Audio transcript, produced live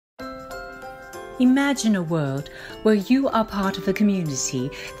Imagine a world where you are part of a community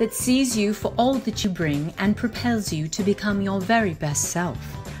that sees you for all that you bring and propels you to become your very best self.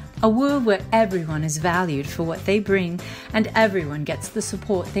 A world where everyone is valued for what they bring and everyone gets the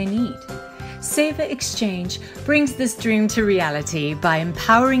support they need. Savor Exchange brings this dream to reality by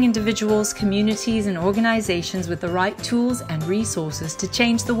empowering individuals, communities, and organizations with the right tools and resources to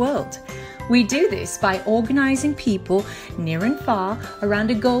change the world. We do this by organizing people near and far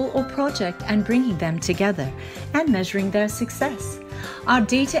around a goal or project and bringing them together and measuring their success. Our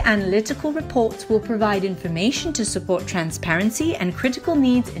data analytical reports will provide information to support transparency and critical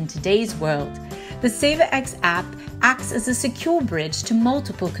needs in today's world. The SaverX app acts as a secure bridge to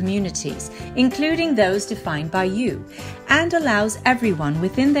multiple communities, including those defined by you, and allows everyone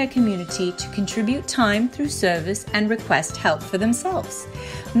within their community to contribute time through service and request help for themselves.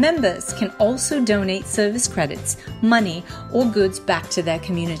 Members can also donate service credits, money, or goods back to their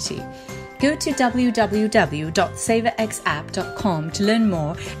community. Go to www.saverxapp.com to learn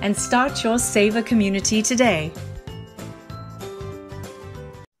more and start your Saver community today.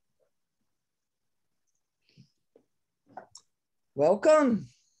 Welcome.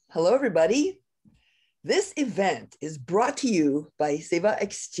 Hello, everybody. This event is brought to you by Savor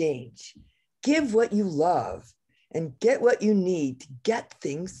Exchange. Give what you love and get what you need to get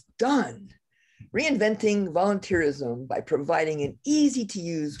things done. Reinventing volunteerism by providing an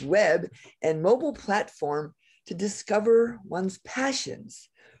easy-to-use web and mobile platform to discover one's passions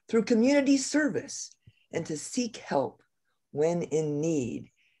through community service and to seek help when in need.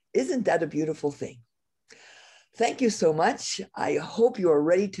 Isn't that a beautiful thing? Thank you so much. I hope you are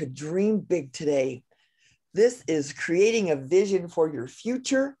ready to dream big today. This is creating a vision for your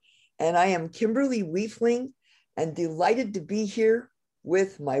future, and I am Kimberly Wiefling and delighted to be here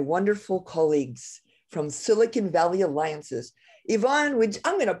with my wonderful colleagues from Silicon Valley Alliances. Yvonne,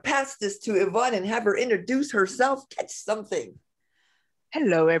 I'm going to pass this to Yvonne and have her introduce herself. Catch something.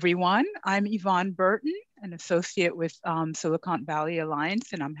 Hello, everyone. I'm Yvonne Burton, an associate with Silicon Valley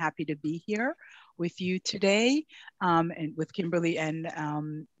Alliance, and I'm happy to be here with you today and with Kimberly and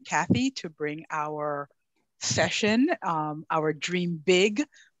Kathy to bring our session, our Dream Big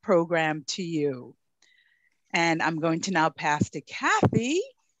program to you. And I'm going to now pass to Kathy.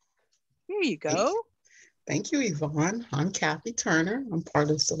 Here you go. Thank you, Yvonne. I'm Kathy Turner. I'm part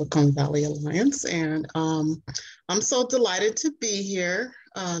of Silicon Valley Alliance, and I'm so delighted to be here.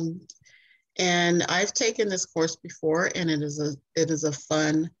 And I've taken this course before, and it is a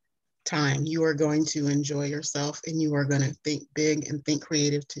fun time. You are going to enjoy yourself, and you are going to think big and think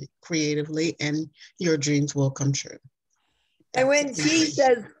creatively, and your dreams will come true. And when she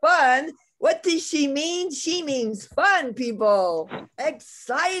says fun, what does she mean? She means fun, people.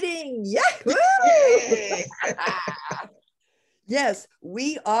 Exciting. Yahoo! Yes,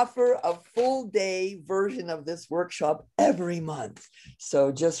 we offer a full day version of this workshop every month.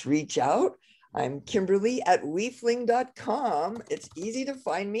 So just reach out. I'm Kimberly at Wiefling.com. It's easy to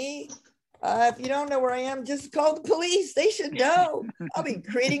find me. If you don't know where I am, just call the police. They should know. I'll be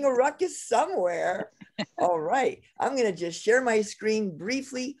creating a ruckus somewhere. All right. I'm going to just share my screen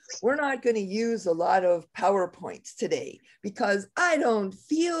briefly. We're not going to use a lot of PowerPoints today because I don't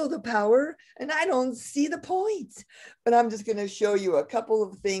feel the power and I don't see the points. But I'm just going to show you a couple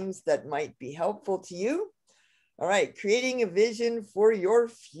of things that might be helpful to you. All right. Creating a vision for your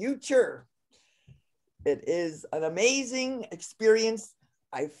future. It is an amazing experience.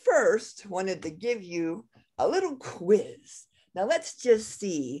 I first wanted to give you a little quiz. Now let's just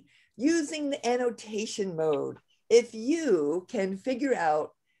see, using the annotation mode, if you can figure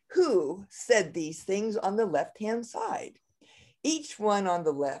out who said these things on the left-hand side. Each one on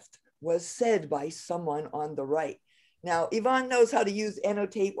the left was said by someone on the right. Now, Yvonne knows how to use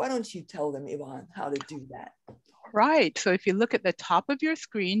annotate. Why don't you tell them, Yvonne, how to do that? Right. So if you look at the top of your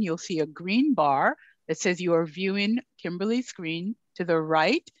screen, you'll see a green bar that says you are viewing Kimberly's screen. To the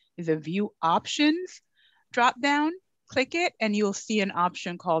right is a view options drop down. Click it and you'll see an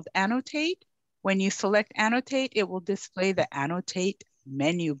option called annotate. When you select annotate, it will display the annotate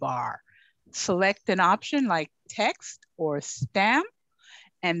menu bar. Select an option like text or stamp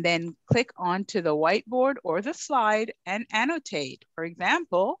and then click onto the whiteboard or the slide and annotate. For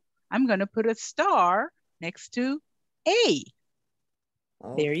example, I'm going to put a star next to A.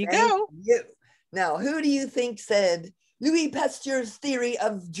 There you go. Now, who do you think said Louis Pasteur's theory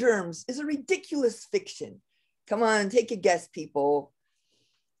of germs is a ridiculous fiction? Come on, take a guess, people.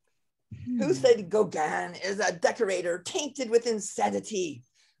 Who said Gauguin is a decorator tainted with insanity?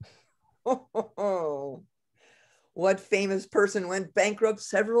 What famous person went bankrupt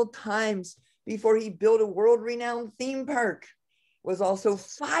several times before he built a world-renowned theme park? Was also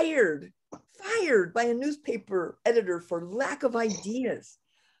fired fired by a newspaper editor for lack of ideas.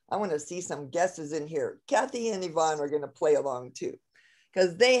 I want to see some guesses in here. Kathy and Yvonne are going to play along too,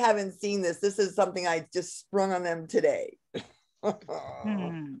 because they haven't seen this. This is something I just sprung on them today. Oh,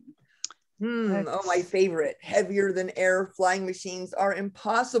 my favorite. Heavier than air flying machines are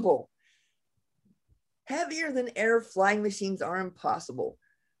impossible. Heavier than air flying machines are impossible.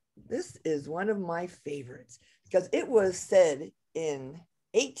 This is one of my favorites because it was said in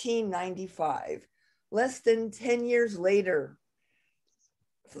 1895, less than 10 years later,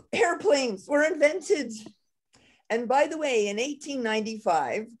 airplanes were invented. And by the way, in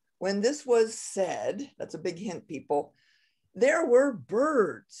 1895, when this was said, that's a big hint, people, there were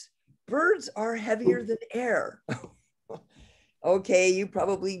birds. Birds are heavier than air. Okay, you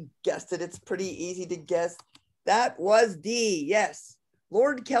probably guessed it. It's pretty easy to guess. That was D, yes.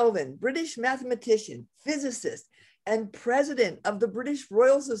 Lord Kelvin, British mathematician, physicist, and president of the British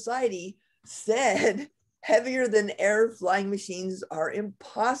Royal Society, said heavier than air flying machines are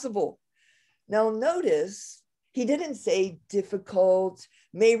impossible. Now notice, he didn't say difficult,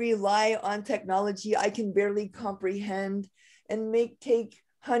 may rely on technology I can barely comprehend, and may take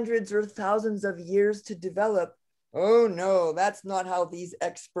hundreds or thousands of years to develop. Oh no, that's not how these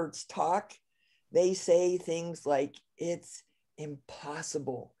experts talk. They say things like, it's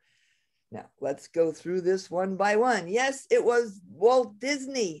impossible. Now, let's go through this one by one. Yes, it was Walt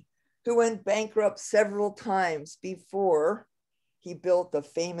Disney who went bankrupt several times before he built the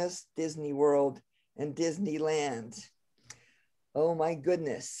famous Disney World and Disneyland. Oh my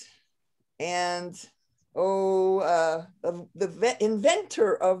goodness. And the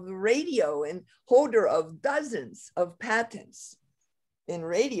inventor of the radio and holder of dozens of patents in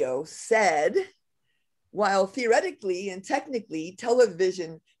radio said, while theoretically and technically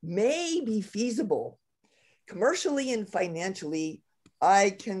television may be feasible, commercially and financially,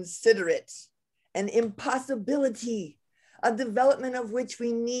 I consider it an impossibility, a development of which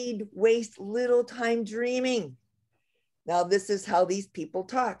we need waste little time dreaming. Now, this is how these people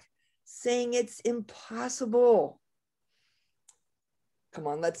talk, saying it's impossible. Come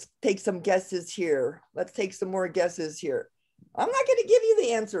on, let's take some guesses here. Let's take some more guesses here. I'm not going to give you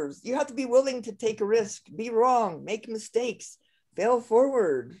the answers. You have to be willing to take a risk, be wrong, make mistakes, fail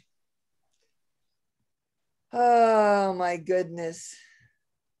forward. Oh my goodness.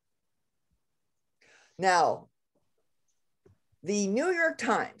 Now, the New York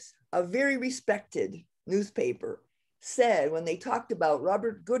Times, a very respected newspaper, said when they talked about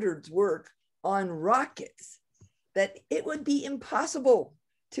Robert Goddard's work on rockets, that it would be impossible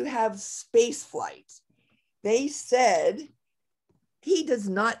to have space flight. They said he does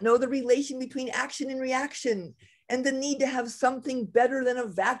not know the relation between action and reaction and the need to have something better than a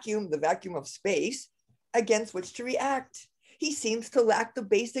vacuum, the vacuum of space, against which to react. He seems to lack the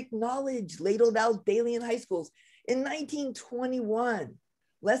basic knowledge ladled out daily in high schools. In 1921,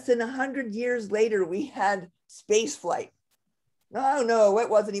 less than 100 years later, we had space flight. No, it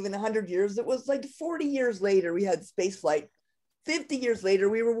wasn't even 100 years. It was like 40 years later, we had space flight. 50 years later,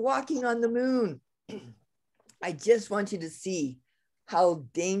 we were walking on the moon. I just want you to see how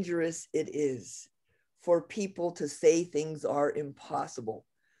dangerous it is for people to say things are impossible.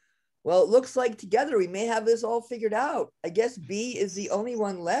 Well, it looks like together we may have this all figured out. I guess B is the only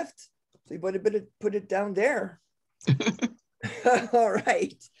one left. So you better put it down there. All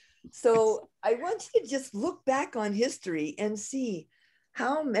right. So I want you to just look back on history and see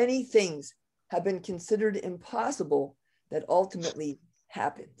how many things have been considered impossible that ultimately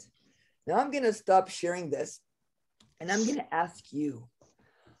happened. Now I'm going to stop sharing this and I'm going to ask you.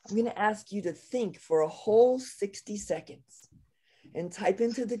 I'm going to ask you to think for a whole 60 seconds and type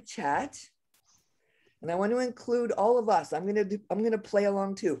into the chat. And I want to include all of us. I'm going to play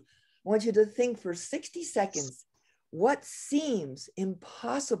along too. I want you to think for 60 seconds what seems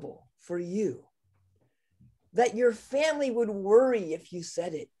impossible for you, that your family would worry if you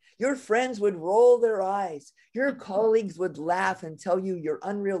said it. Your friends would roll their eyes. Your colleagues would laugh and tell you you're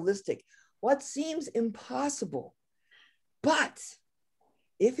unrealistic. What seems impossible? But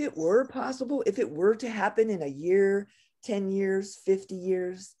if it were possible, if it were to happen in a year, 10 years, 50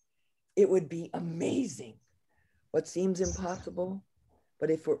 years, it would be amazing. What seems impossible, but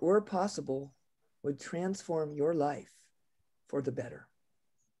if it were possible, would transform your life for the better.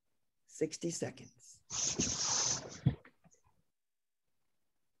 60 seconds.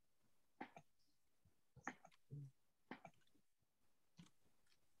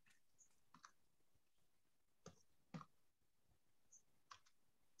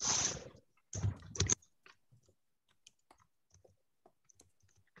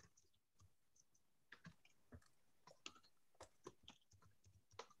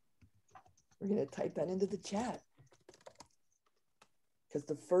 We're going to type that into the chat. Because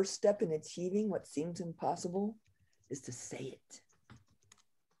the first step in achieving what seems impossible is to say it.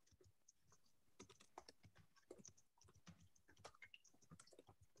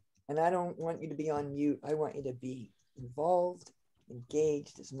 And I don't want you to be on mute. I want you to be involved,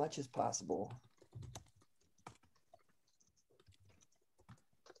 engaged as much as possible.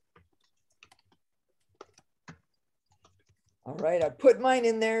 All right, I put mine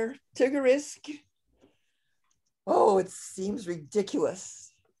in there. Took a risk. Oh, it seems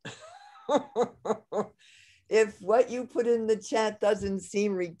ridiculous. If what you put in the chat doesn't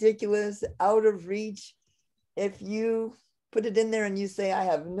seem ridiculous, out of reach, if you put it in there and you say, I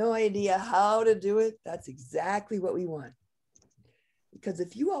have no idea how to do it, that's exactly what we want. Because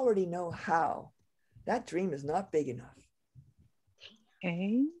if you already know how, that dream is not big enough.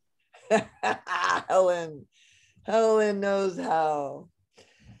 Okay. Helen knows how.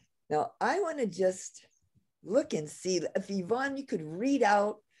 Now, I want to just look and see if Yvonne, you could read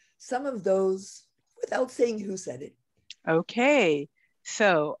out some of those without saying who said it. Okay.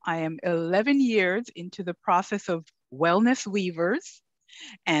 So I am 11 years into the process of Wellness Weavers,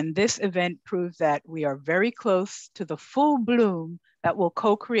 and this event proves that we are very close to the full bloom that will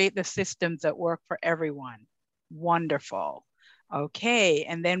co-create the systems that work for everyone. Wonderful. Okay,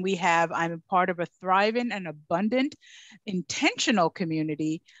 and then we have, I'm a part of a thriving and abundant, intentional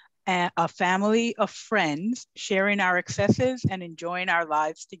community, a family of friends sharing our successes and enjoying our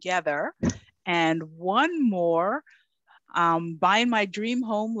lives together. And one more, buying my dream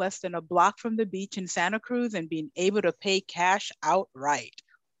home less than a block from the beach in Santa Cruz and being able to pay cash outright.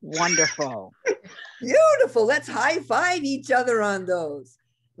 Wonderful. Beautiful. Let's high five each other on those.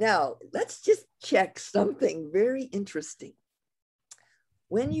 Now, let's just check something very interesting.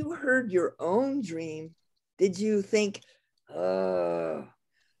 When you heard your own dream, did you think,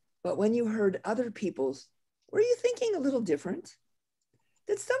 but when you heard other people's, were you thinking a little different?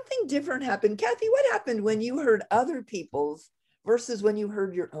 Did something different happen? Kathy, what happened when you heard other people's versus when you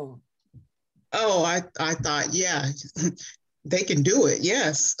heard your own? Oh, I thought, yeah, they can do it.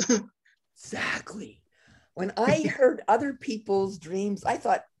 Yes. Exactly. When I heard other people's dreams, I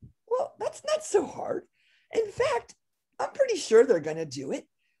thought, well, that's not so hard. In fact, I'm pretty sure they're going to do it.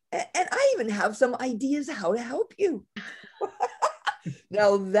 And I even have some ideas how to help you.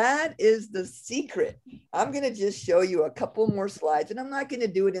 Now, that is the secret. I'm going to just show you a couple more slides, and I'm not going to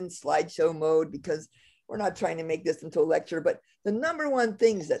do it in slideshow mode because we're not trying to make this into a lecture. But the number one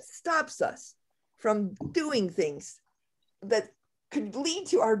thing that stops us from doing things that could lead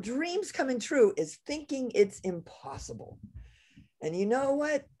to our dreams coming true is thinking it's impossible. And you know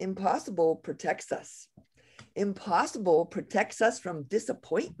what? Impossible protects us. Impossible protects us from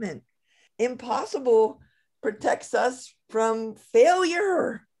disappointment. Impossible protects us from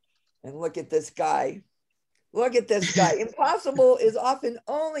failure. And look at this guy. Look at this guy. Impossible is often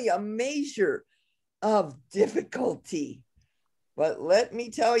only a measure of difficulty. But let me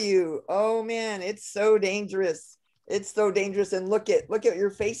tell you, oh man, it's so dangerous. It's so dangerous. And look at what you're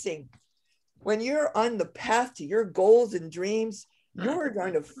facing. When you're on the path to your goals and dreams, you're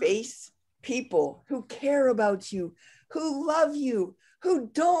going to face people who care about you, who love you,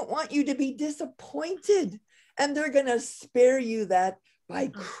 who don't want you to be disappointed. And they're going to spare you that by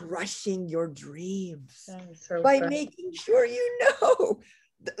crushing your dreams, by making sure you know.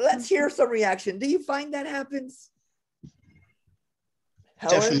 Let's hear some reaction. Do you find that happens?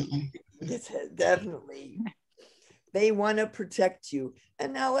 Helen? Definitely. Yes, definitely. They want to protect you.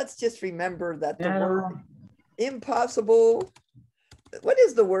 And now let's just remember that the word impossible, what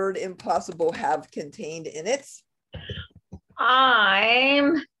does the word impossible have contained in it?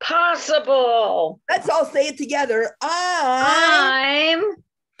 I'm possible. Let's all say it together. I'm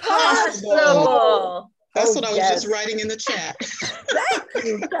possible. That's what I was just writing in the chat. Thank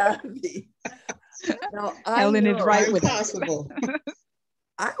you, Kathy. Now, Helen is right I'm with possible.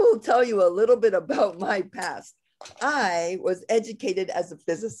 I will tell you a little bit about my past. I was educated as a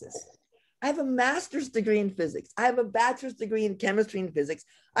physicist. I have a master's degree in physics. I have a bachelor's degree in chemistry and physics.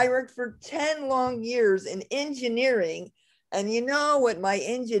 I worked for 10 long years in engineering. And you know what my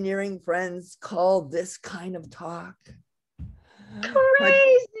engineering friends call this kind of talk?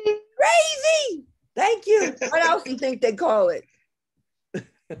 Crazy. Crazy. Thank you. What else do you think they call it?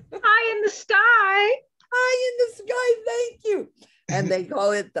 High in the sky. High in the sky. Thank you. And they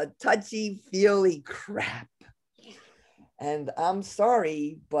call it the touchy-feely crap. And I'm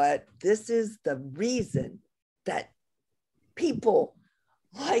sorry, but this is the reason that people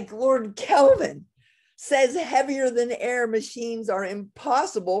like Lord Kelvin says heavier than air machines are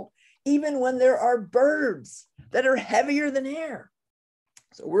impossible, even when there are birds that are heavier than air.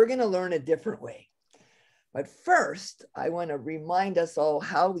 So we're going to learn a different way. But first, I want to remind us all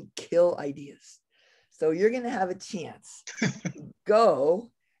how we kill ideas. So you're going to have a chance to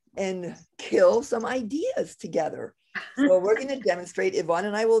go and kill some ideas together. So we're going to demonstrate, Yvonne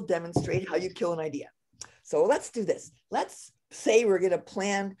and I will demonstrate how you kill an idea. So let's do this. Let's say we're going to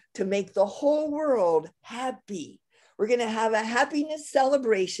plan to make the whole world happy. We're going to have a happiness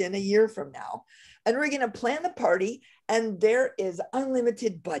celebration a year from now. And we're going to plan the party, and there is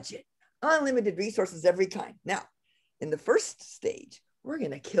unlimited budget, unlimited resources, every kind. Now, in the first stage, we're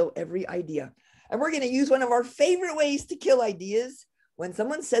going to kill every idea. And we're going to use one of our favorite ways to kill ideas. When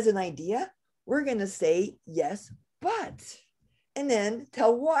someone says an idea, we're going to say, yes, but, and then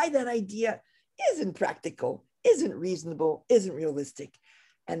tell why that idea isn't practical, isn't reasonable, isn't realistic.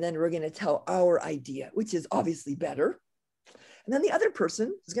 And then we're going to tell our idea, which is obviously better. And then the other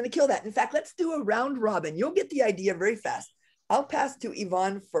person is going to kill that. In fact, let's do a round robin. You'll get the idea very fast. I'll pass to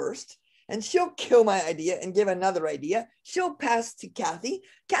Yvonne first, and she'll kill my idea and give another idea. She'll pass to Kathy.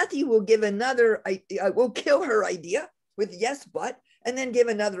 Kathy will give another idea, will kill her idea with yes, but, and then give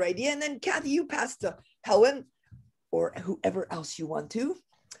another idea. And then Kathy, you pass to Helen or whoever else you want to.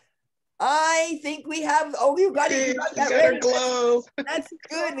 I think we have, oh, you got it. You got that ready. Globe. That's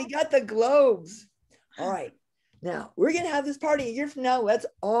good. We got the globes. All right. Now, we're going to have this party a year from now. Let's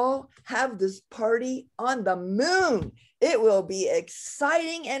all have this party on the moon. It will be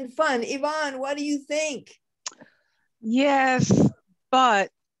exciting and fun. Yvonne, what do you think? Yes, but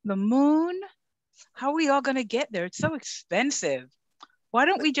the moon, how are we all going to get there? It's so expensive. Why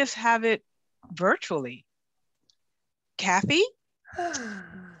don't we just have it virtually? Kathy?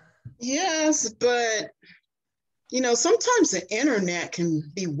 Yes, but, sometimes the internet can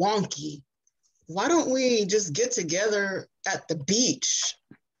be wonky. Why don't we just get together at the beach?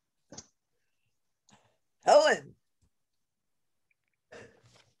 Helen?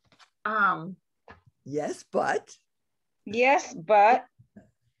 Yes, but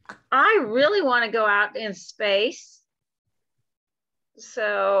I really want to go out in space.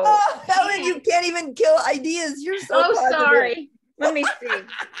 So Helen, you can't even kill ideas. You're so positive. Sorry. Let me see.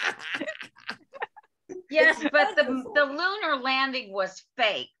 Yes, but the lunar landing was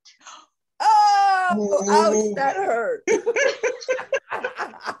faked. Oh, ouch, that hurt.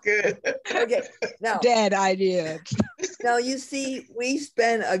 Good. Okay, now. Dead idea. Now, you see, we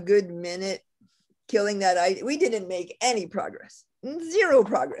spent a good minute killing that idea. We didn't make any progress, zero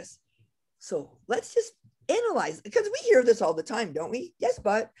progress. So let's just analyze, because we hear this all the time, don't we? Yes,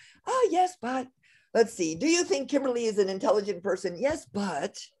 but. Oh, yes, but. Let's see. Do you think Kimberly is an intelligent person? Yes,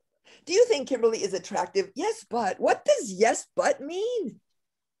 but. Do you think Kimberly is attractive? Yes, but. What does yes, but mean?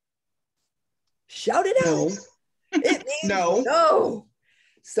 Shout it out. No. It means no.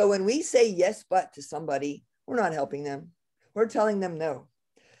 So when we say yes, but to somebody, we're not helping them. We're telling them no.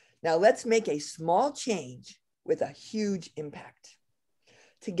 Now let's make a small change with a huge impact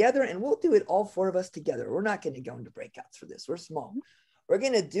together. And we'll do it, all four of us together. We're not going to go into breakouts for this. We're small. We're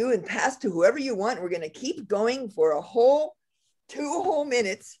going to do and pass to whoever you want. We're going to keep going for a whole 2 whole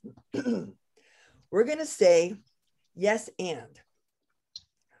minutes. We're going to say yes, and.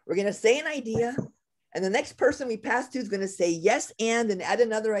 We're going to say an idea, and the next person we pass to is going to say yes, and add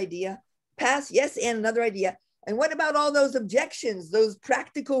another idea. Pass, yes, and another idea. And what about all those objections, those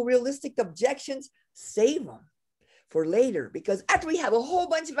practical, realistic objections? Save them for later, because after we have a whole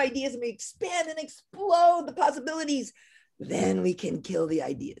bunch of ideas and we expand and explode the possibilities, then we can kill the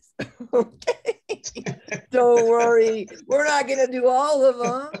ideas. Okay? Don't worry. We're not going to do all of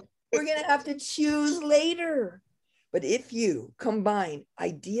them. We're going to have to choose later. But if you combine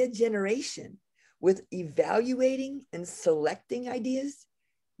idea generation with evaluating and selecting ideas,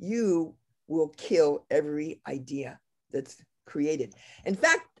 you will kill every idea that's created. In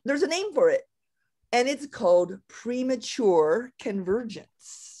fact, there's a name for it, and it's called premature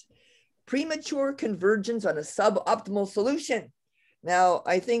convergence. Premature convergence on a suboptimal solution. Now,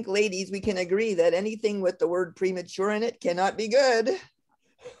 I think, ladies, we can agree that anything with the word premature in it cannot be good.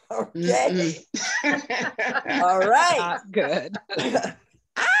 Okay. All right. Not good. Okay,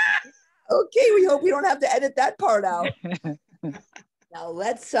 we hope we don't have to edit that part out. Now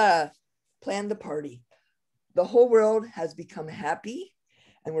let's plan the party. The whole world has become happy,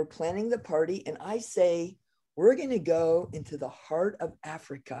 and we're planning the party. And I say, we're going to go into the heart of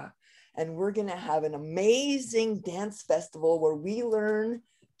Africa, and we're going to have an amazing dance festival where we learn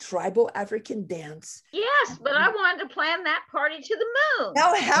tribal African dance. Yes, but I wanted to plan that party to the moon.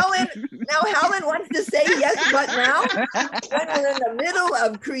 Now Helen wants to say yes, but now when we're in the middle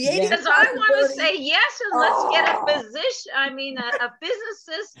of creating, because I want to say yes, and let's get a physician, a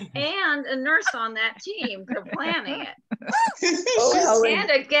physicist and a nurse on that team for planning it. And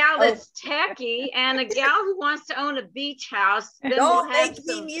a gal that's techie, and a gal who wants to own a beach house. Then Don't we'll have make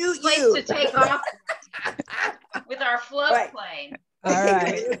me mute place you. to take off with our float plane. All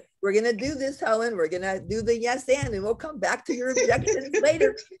right. We're going to do this, Helen. We're going to do the yes and we'll come back to your objections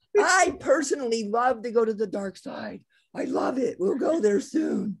later. I personally love to go to the dark side. I love it. We'll go there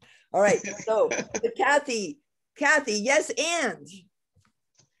soon. All right. So Kathy, yes and.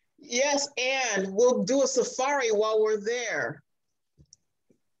 Yes, and we'll do a safari while we're there.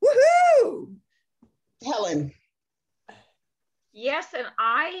 Woohoo! Helen. Yes, and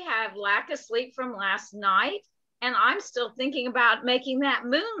I have lack of sleep from last night. And I'm still thinking about making that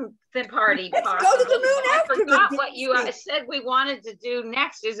moon party possible. Let's go to the moon after. I forgot what you said we wanted to do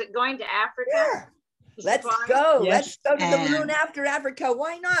next. Is it going to Africa? Yeah. Let's go. Yes, let's go to the moon after Africa.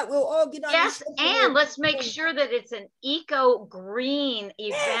 Why not? We'll all get on. Yes, and let's make sure that it's an eco-green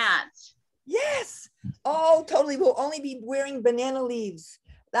event. Yes. Oh, totally. We'll only be wearing banana leaves.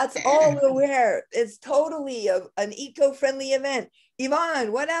 That's all we'll wear. It's totally an eco-friendly event.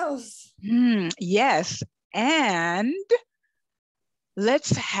 Yvonne, what else? Yes. And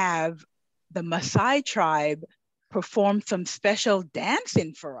let's have the Maasai tribe perform some special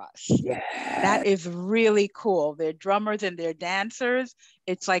dancing for us. Yeah. That is really cool. They're drummers and they're dancers.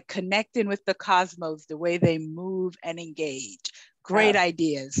 It's like connecting with the cosmos, the way they move and engage. Great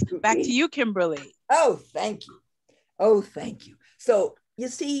ideas. Back to you, Kimberly. Oh, thank you. Oh, thank you. So you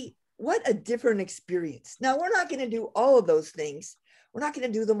see, what a different experience. Now, we're not going to do all of those things. We're not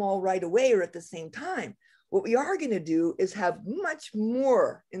going to do them all right away or at the same time. What we are going to do is have much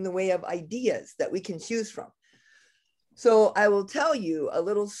more in the way of ideas that we can choose from. So I will tell you a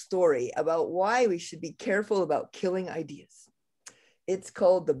little story about why we should be careful about killing ideas. It's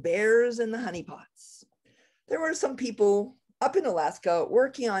called The Bears and the Honeypots. There were some people up in Alaska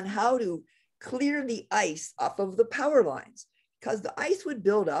working on how to clear the ice off of the power lines because the ice would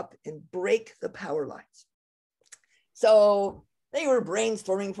build up and break the power lines. So they were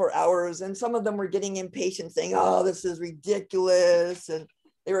brainstorming for hours, and some of them were getting impatient saying, oh, this is ridiculous. And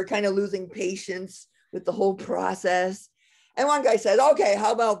they were kind of losing patience with the whole process. And one guy said, okay,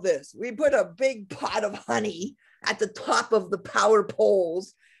 how about this? We put a big pot of honey at the top of the power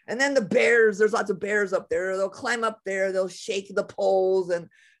poles. And then the bears, there's lots of bears up there. They'll climb up there, they'll shake the poles, and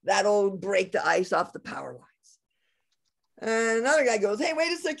that'll break the ice off the power lines. And another guy goes, hey,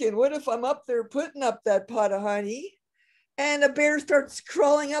 wait a second. What if I'm up there putting up that pot of honey and a bear starts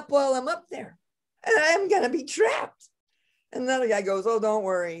crawling up while I'm up there and I'm going to be trapped? And another guy goes, oh, don't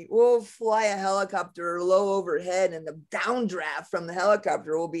worry. We'll fly a helicopter low overhead and the downdraft from the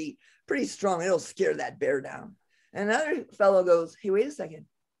helicopter will be pretty strong. It'll scare that bear down. And another fellow goes, hey, wait a second.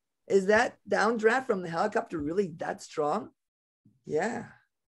 Is that downdraft from the helicopter really that strong? Yeah.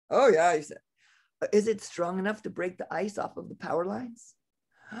 Oh, yeah, he said. Is it strong enough to break the ice off of the power lines?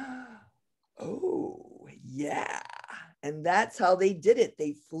 Oh, yeah. And that's how they did it.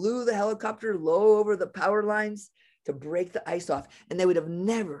 They flew the helicopter low over the power lines to break the ice off. And they would have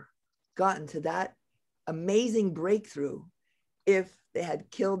never gotten to that amazing breakthrough if they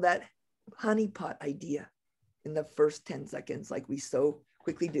had killed that honeypot idea in the first 10 seconds like we so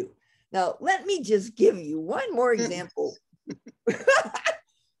quickly do. Now, let me just give you one more example.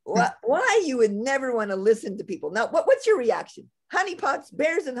 Why you would never want to listen to people. Now, what's your reaction? Honeypots,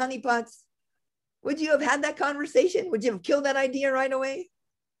 bears and honeypots. Would you have had that conversation? Would you have killed that idea right away?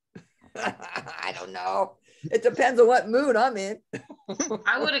 I don't know. It depends on what mood I'm in.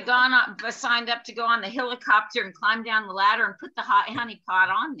 I would have gone up, signed up to go on the helicopter and climb down the ladder and put the honey pot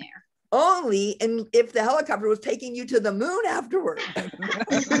on there. Only if the helicopter was taking you to the moon afterward. I'm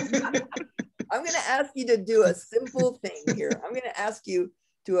going to ask you to do a simple thing here. I'm going to ask you to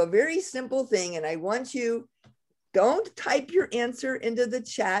do a very simple thing. And I want you, don't type your answer into the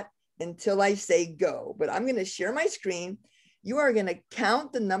chat until I say go. But I'm going to share my screen. You are going to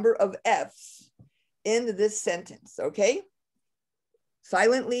count the number of F's into this sentence, okay?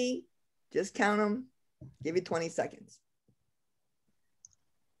 Silently, just count them. Give you 20 seconds.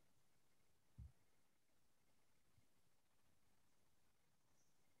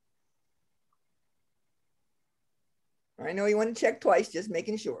 I know you want to check twice, just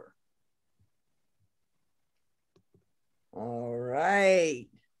making sure. All right.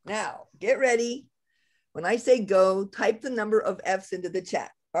 Now, get ready. When I say go, type the number of F's into the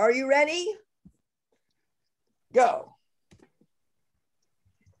chat. Are you ready? Go.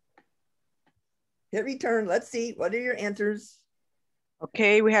 Hit return. Let's see. What are your answers?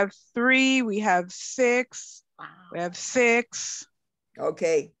 Okay, we have 3, we have 6, wow. We have 6.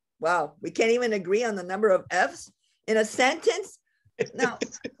 Okay, wow. We can't even agree on the number of F's in a sentence. Now,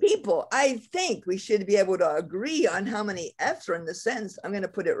 people, I think we should be able to agree on how many F's are in the sentence. I'm going to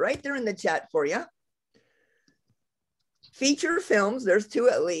put it right there in the chat for you. Feature films, there's 2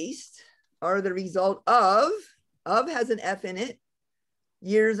 at least, are the result of has an F in it.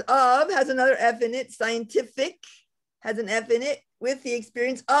 Years of has another F in it. Scientific has an F in it. With the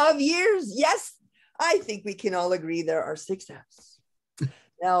experience of years. Yes, I think we can all agree there are 6 F's.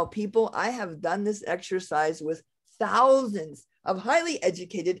 Now, people, I have done this exercise with thousands of highly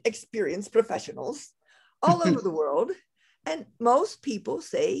educated, experienced professionals all over the world. And most people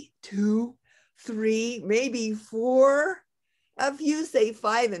say 2, 3, maybe 4. A few say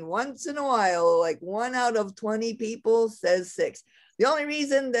 5, and once in a while, like 1 out of 20 people says 6. The only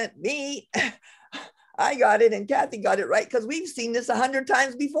reason that I got it and Kathy got it right because we've seen this 100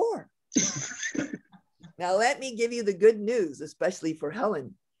 times before. Now, let me give you the good news, especially for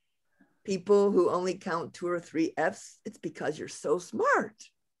Helen. People who only count 2 or 3 F's, it's because you're so smart.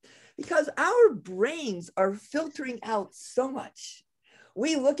 Because our brains are filtering out so much.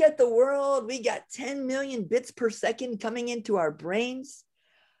 We look at the world, we got 10 million bits per second coming into our brains.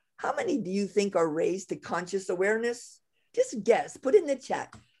 How many do you think are raised to conscious awareness? Just guess, put in the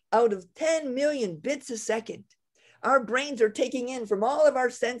chat. Out of 10 million bits a second, our brains are taking in from all of our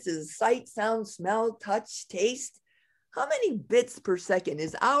senses, sight, sound, smell, touch, taste. How many bits per second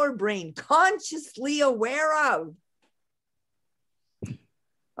is our brain consciously aware of?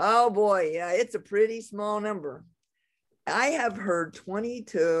 Oh boy, yeah, it's a pretty small number. I have heard 20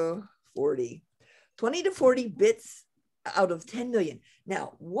 to 40 bits out of 10 million.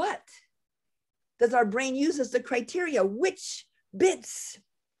 Now, what does our brain use as the criteria? Which bits?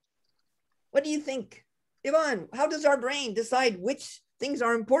 What do you think? Yvonne, how does our brain decide which things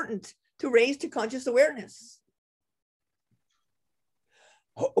are important to raise to conscious awareness?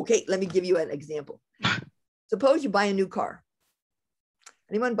 Okay, let me give you an example. Suppose you buy a new car.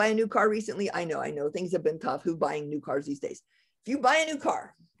 Anyone buy a new car recently? I know, things have been tough. Who's buying new cars these days? If you buy a new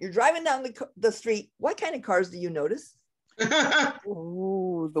car, you're driving down the street, what kind of cars do you notice?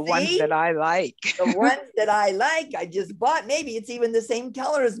 Oh, the ones that I like. The ones that I like, I just bought. Maybe it's even the same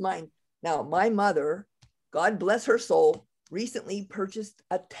color as mine. Now, my mother, God bless her soul, recently purchased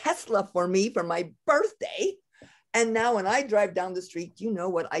a Tesla for me for my birthday. And now when I drive down the street, you know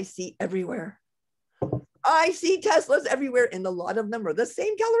what I see everywhere? I see Teslas everywhere, and a lot of them are the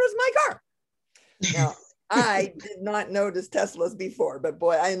same color as my car. Now, I did not notice Teslas before, but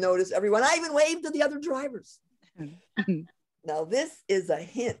boy, I noticed everyone. I even waved to the other drivers. Now, this is a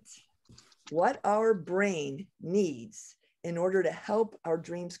hint what our brain needs in order to help our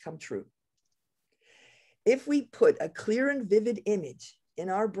dreams come true. If we put a clear and vivid image in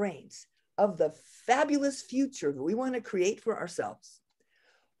our brains of the fabulous future that we want to create for ourselves,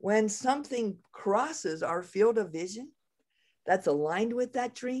 when something crosses our field of vision that's aligned with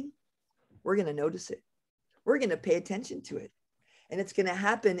that dream, we're going to notice it. We're going to pay attention to it. And it's going to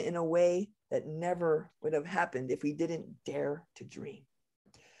happen in a way that never would have happened if we didn't dare to dream.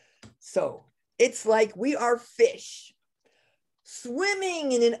 So it's like we are fish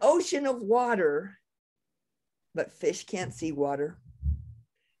swimming in an ocean of water, but fish can't see water.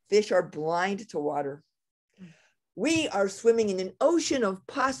 Fish are blind to water. We are swimming in an ocean of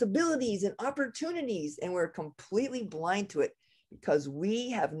possibilities and opportunities, and we're completely blind to it because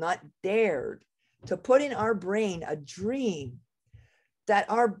we have not dared to put in our brain a dream that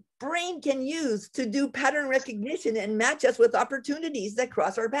our brain can use to do pattern recognition and match us with opportunities that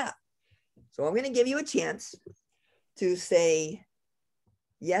cross our path. So I'm going to give you a chance to say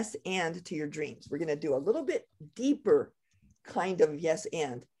yes and to your dreams. We're going to do a little bit deeper kind of yes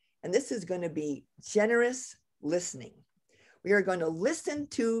and this is going to be generous listening. We are going to listen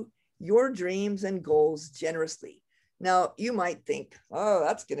to your dreams and goals generously. Now, you might think, oh,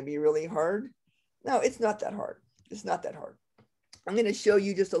 that's going to be really hard. No, it's not that hard. It's not that hard. I'm going to show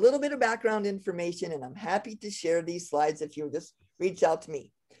you just a little bit of background information, and I'm happy to share these slides if you just reach out to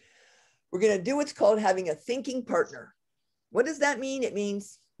me. We're going to do what's called having a thinking partner. What does that mean? It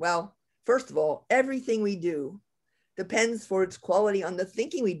means, well, first of all, everything we do depends for its quality on the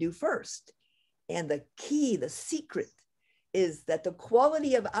thinking we do first. And the key, the secret, is that the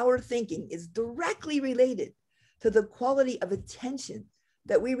quality of our thinking is directly related to the quality of attention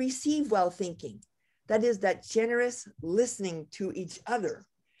that we receive while thinking. That is that generous listening to each other.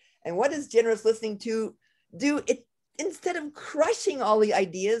 And what does generous listening to do? It, instead of crushing all the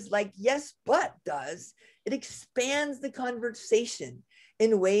ideas like yes, but does, it expands the conversation.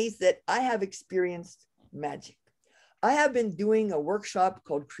 in ways that I have experienced magic. I have been doing a workshop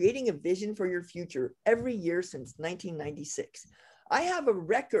called Creating a Vision for Your Future every year since 1996. I have a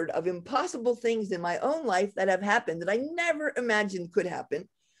record of impossible things in my own life that have happened that I never imagined could happen,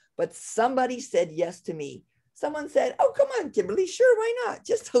 but somebody said yes to me. Someone said, oh, come on, Kimberly, sure, why not?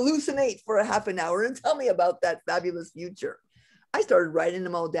 Just hallucinate for a half an hour and tell me about that fabulous future. I started writing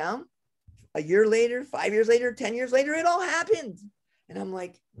them all down. A year later, 5 years later, 10 years later, it all happened. And I'm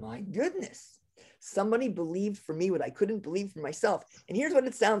like, my goodness, somebody believed for me what I couldn't believe for myself. And here's what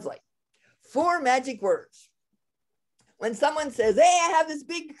it sounds like. 4 magic words. When someone says, hey, I have this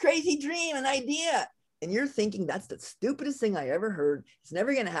big, crazy dream, an idea, and you're thinking that's the stupidest thing I ever heard. It's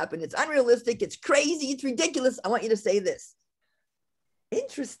never going to happen. It's unrealistic. It's crazy. It's ridiculous. I want you to say this.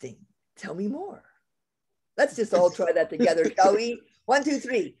 Interesting. Tell me more. Let's just all try that together, shall we? 1, 2,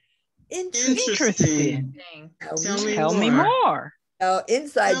 3. Interesting. Tell me more. Now,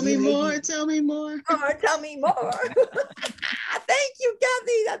 inside tell me more. Tell me more. Tell me more. Thank you,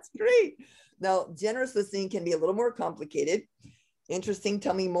 Kathy. That's great. Now, generous listening can be a little more complicated. Interesting,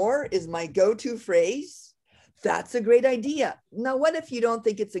 tell me more is my go-to phrase. That's a great idea. Now, what if you don't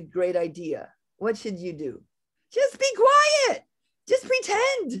think it's a great idea? What should you do? Just be quiet. Just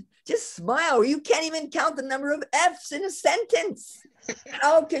pretend. Just smile. You can't even count the number of F's in a sentence.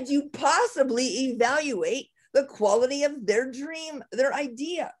 How could you possibly evaluate the quality of their dream, their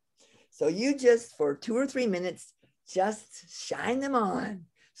idea? So you just, for 2 or 3 minutes, just shine them on,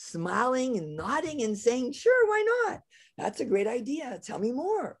 smiling and nodding and saying, sure, why not? That's a great idea. Tell me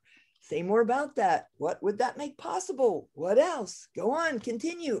more. Say more about that. What would that make possible? What else? Go on,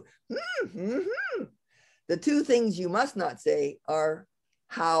 continue. The 2 things you must not say are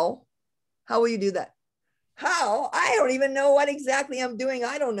how. How will you do that? How? I don't even know what exactly I'm doing.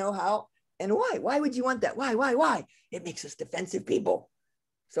 I don't know how. And why? Why would you want that? Why? It makes us defensive people.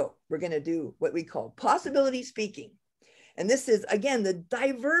 So we're going to do what we call possibility speaking. And this is, again, the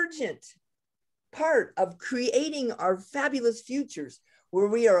divergent part of creating our fabulous futures, where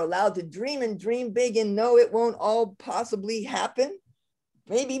we are allowed to dream and dream big and know it won't all possibly happen.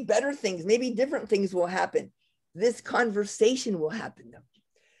 Maybe better things, maybe different things will happen. This conversation will happen though.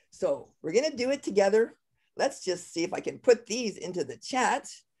 So we're going to do it together. Let's just see if I can put these into the chat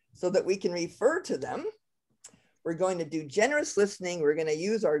so that we can refer to them. We're going to do generous listening. We're going to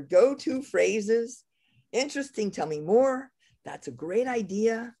use our go-to phrases. Interesting, tell me more. That's a great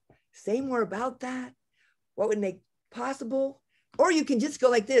idea. Say more about that. What would make possible? Or you can just go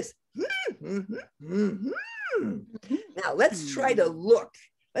like this. Now let's try to look.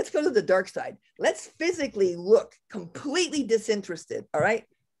 Let's go to the dark side. Let's physically look completely disinterested. All right.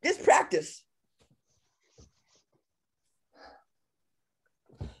 Just practice.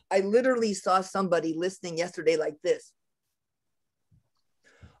 I literally saw somebody listening yesterday like this.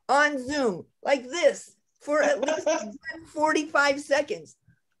 On Zoom, like this, for at least 45 seconds.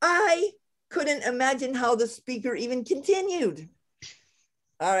 I couldn't imagine how the speaker even continued.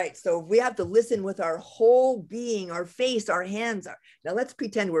 All right, so we have to listen with our whole being, our face, our hands. Now let's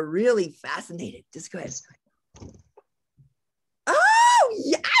pretend we're really fascinated. Just go ahead. Oh,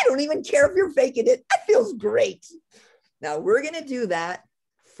 yeah, I don't even care if you're faking it. That feels great. Now we're gonna do that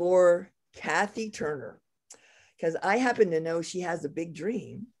for Kathy Turner, because I happen to know she has a big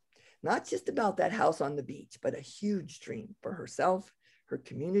dream, not just about that house on the beach, but a huge dream for herself, her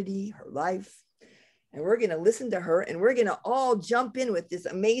community, her life. And we're going to listen to her, and we're going to all jump in with this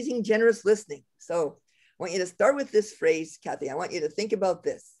amazing, generous listening. So I want you to start with this phrase, Kathy. I want you to think about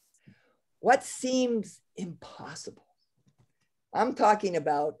this. What seems impossible? I'm talking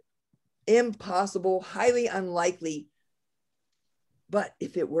about impossible, highly unlikely, but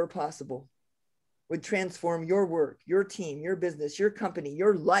if it were possible, would transform your work, your team, your business, your company,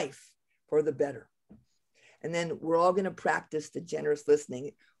 your life for the better. And then we're all going to practice the generous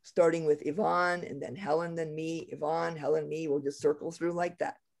listening, starting with Yvonne and then Helen, then me, Yvonne, Helen, me. We'll just circle through like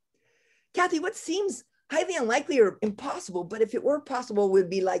that. Kathy, what seems highly unlikely or impossible, but if it were possible, would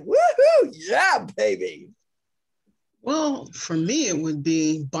be like, woohoo, yeah, baby. Well, for me, it would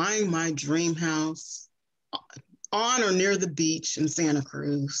be buying my dream house on or near the beach in Santa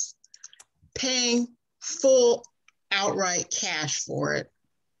Cruz, paying full outright cash for it,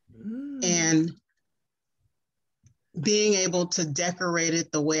 and being able to decorate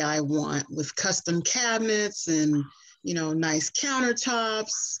it the way I want with custom cabinets and, you know, nice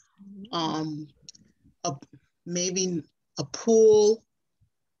countertops, maybe a pool,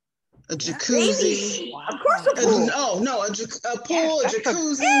 a jacuzzi. Of course a pool. A pool, a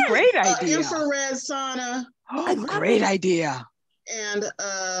jacuzzi. Great idea. Infrared sauna. Oh, great idea. And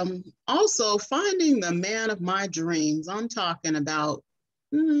also finding the man of my dreams. I'm talking about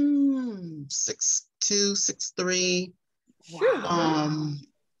 6'2", 6'3". Sure.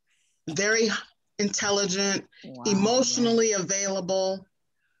 Very intelligent, emotionally available.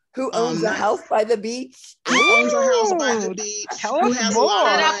 Who owns a house by the beach? Who owns a house by the beach? Tell who us has more. a lot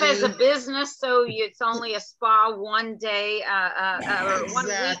of Set up money. as a business, so it's only a spa one day or one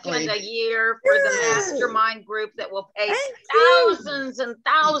weekend a year for the mastermind group that will pay thousands and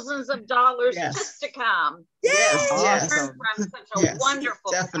thousands of dollars just to come. Yes. From such a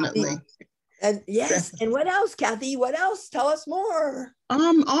wonderful definitely. couple. And and what else, Kathy? What else? Tell us more.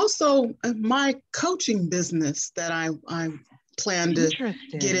 Also my coaching business that I plan to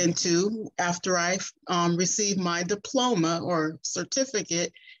get into after I receive my diploma or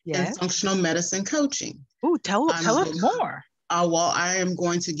certificate in functional medicine coaching. Oh, tell us more. Well, I am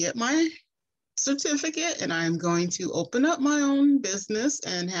going to get my certificate and I am going to open up my own business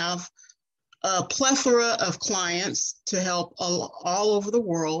and have a plethora of clients to help all over the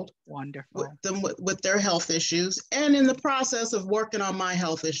world. Wonderful. With their health issues, and in the process of working on my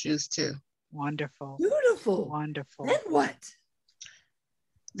health issues too. Wonderful. Beautiful. Wonderful.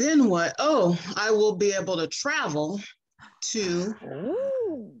 Then what? Oh, I will be able to travel to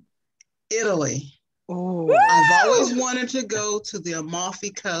Italy. Oh, I've always wanted to go to the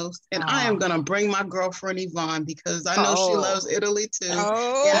Amalfi Coast, and I am going to bring my girlfriend Yvonne because I know she loves Italy too. And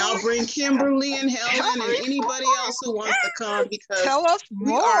I'll bring Kimberly and Helen and anybody else who wants to come because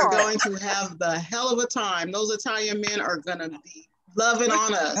we are going to have the hell of a time. Those Italian men are going to be loving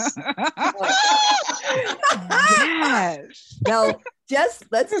on us. Yes. Now,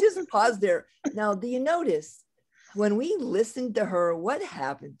 let's just pause there. Now, do you notice when we listened to her, what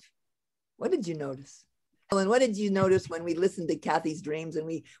happened? What did you notice? Helen, what did you notice when we listened to Kathy's dreams and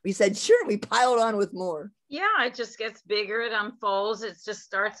we said, sure, we piled on with more? Yeah, it just gets bigger. It unfolds. It just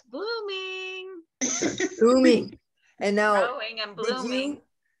starts blooming. Blooming. And now, growing and blooming.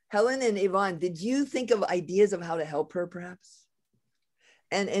 Helen and Yvonne, did you think of ideas of how to help her perhaps?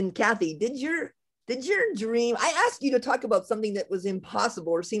 And Kathy, did your dream, I asked you to talk about something that was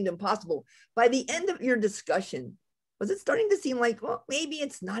impossible or seemed impossible. By the end of your discussion, was it starting to seem like, well, maybe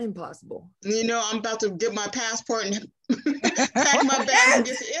it's not impossible? I'm about to get my passport and pack my bag and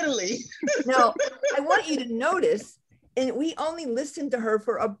get to Italy. Now, I want you to notice, and we only listened to her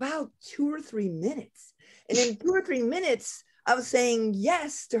for about 2 or 3 minutes. And in 2 or 3 minutes of saying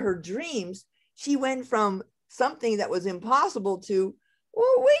yes to her dreams, she went from something that was impossible to,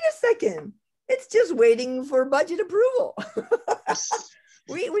 well, wait a second. It's just waiting for budget approval.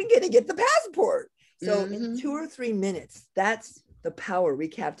 We're going to get the passport. So in 2 or 3 minutes, that's the power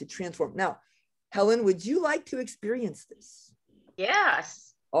we have to transform. Now, Helen, would you like to experience this?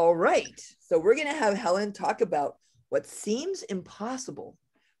 Yes. All right. So we're going to have Helen talk about what seems impossible,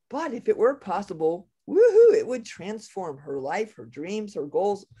 but if it were possible, woohoo, it would transform her life, her dreams, her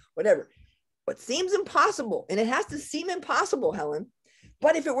goals, whatever. What seems impossible, and it has to seem impossible, Helen,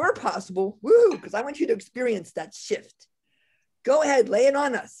 but if it were possible, woohoo, because I want you to experience that shift. Go ahead, lay it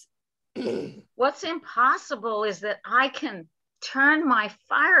on us. What's impossible is that I can turn my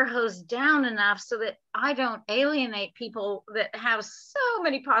fire hose down enough so that I don't alienate people that have so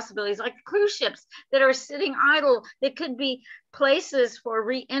many possibilities, like cruise ships that are sitting idle. That could be places for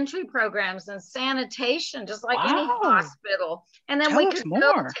re-entry programs and sanitation, just like any hospital. And then we could go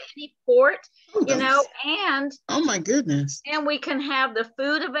to any port, and oh my goodness. And we can have the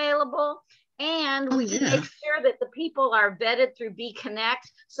food available. And we can make sure that the people are vetted through Be Connect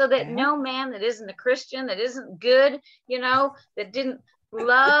so that no man that isn't a Christian, that isn't good, that didn't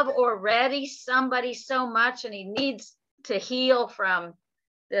love or ready somebody so much and he needs to heal from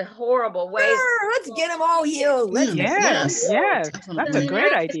the horrible ways. Sure, let's get them all healed. Yes. That's a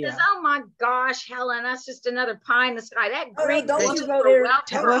great idea. Says, oh my gosh, Helen, that's just another pie in the sky. That great. Don't you go there.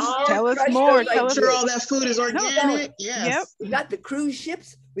 Tell us more. Tell us all that food is organic. Yes. We got the cruise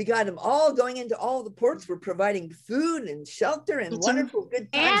ships. We got them all going into all the ports. We're providing food and shelter and wonderful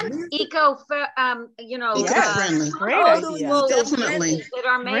good times. And eco-friendly. Great idea. Definitely. That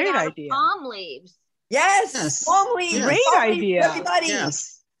are made out of palm leaves. Yes. Palm leaves. Great idea. Everybody.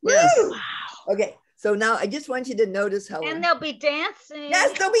 Yes. Wow. Okay. So now I just want you to notice, Helen. And they'll be dancing.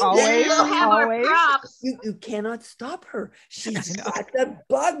 Yes, they'll be dancing. We'll have our props. You cannot stop her. She's got the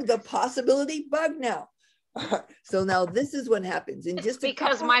bug, the possibility bug now. So now this is what happens.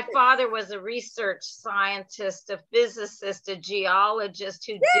 Because my father was a research scientist, a physicist, a geologist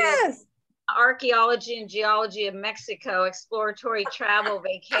who did archaeology and geology of Mexico, exploratory travel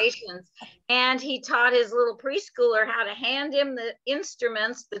vacations. And he taught his little preschooler how to hand him the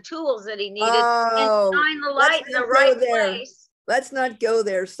instruments, the tools that he needed, and shine the light in the right place. let's not go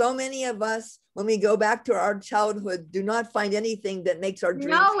there. So many of us, when we go back to our childhood, do not find anything that makes our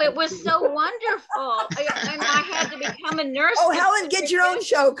dreams. No, it was so wonderful. And I had to become a nurse. Oh, Helen, get your own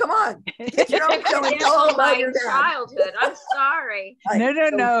show. Come on. Get your own show and tell them about your childhood. I'm sorry.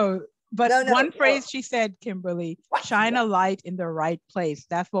 No. But one phrase she said, Kimberly, shine a light in the right place.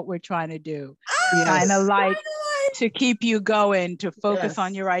 That's what we're trying to do. Yes. Shine a light to keep you going, to focus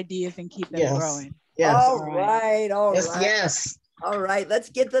on your ideas and keep them growing. Yes. All right. Yes. All right,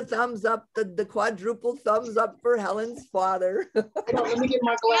 let's get the thumbs up, the quadruple thumbs up for Helen's father. Let me get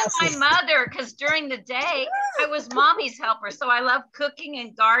my glasses. And my mother, because during the day, I was mommy's helper. So I love cooking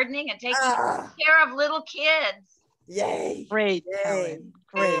and gardening and taking care of little kids. Yay. Great, Yay. Helen.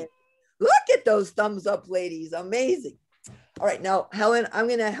 Great. Look at those thumbs up, ladies. Amazing. All right, now, Helen, I'm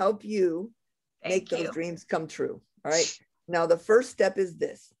going to help you make those dreams come true. All right. Now, the first step is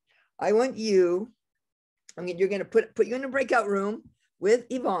this. I want you... you're going to put you in a breakout room with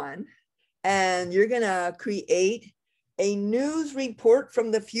Yvonne, and you're going to create a news report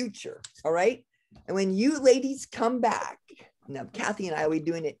from the future. All right. And when you ladies come back, now Kathy and I will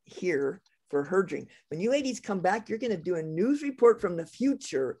be doing it here for her dream. When you ladies come back, you're going to do a news report from the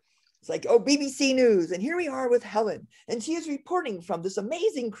future. It's like, oh, BBC News. And here we are with Helen. And she is reporting from this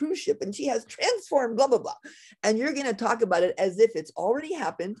amazing cruise ship. And she has transformed, blah, blah, blah. And you're going to talk about it as if it's already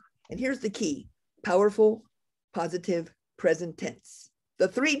happened. And here's the key. Powerful, positive, present tense. The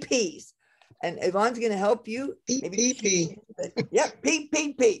 3 P's. And Yvonne's going to help you. P. Yep,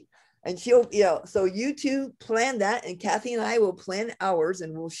 P. And she'll, so you two plan that, and Kathy and I will plan ours,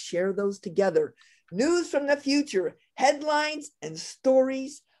 and we'll share those together. News from the future, headlines and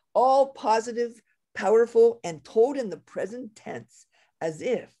stories, all positive, powerful, and told in the present tense as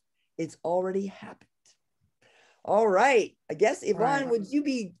if it's already happened. All right. I guess, Yvonne, would you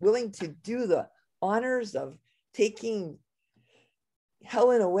be willing to do the honors of taking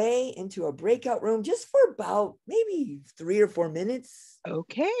Helen away into a breakout room just for about maybe 3 or 4 minutes?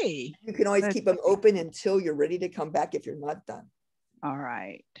 Okay. You can always keep them open until you're ready to come back if you're not done. All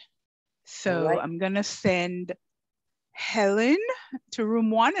right. So I'm going to send Helen to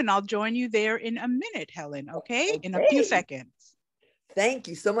room 1, and I'll join you there in a minute, Helen. Okay? In a few seconds. Thank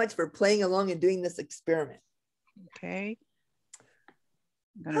you so much for playing along and doing this experiment. Okay.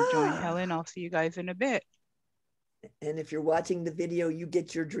 I'm going to join Helen. I'll see you guys in a bit. And if you're watching the video, you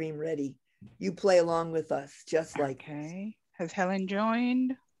get your dream ready. You play along with us, just like. Okay. Has Helen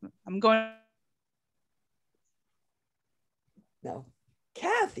joined? I'm going. No.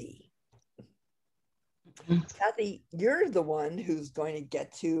 Kathy. Kathy, you're the one who's going to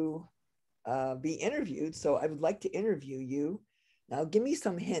get to be interviewed. So I would like to interview you. Now, give me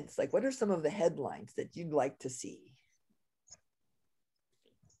some hints. Like, what are some of the headlines that you'd like to see?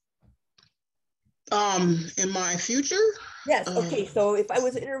 In my future? Yes. Okay. So if I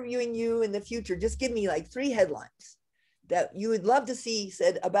was interviewing you in the future, just give me like 3 headlines that you would love to see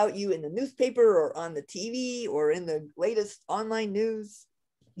said about you in the newspaper or on the TV or in the latest online news.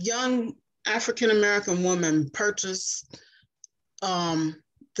 Young African-American woman purchased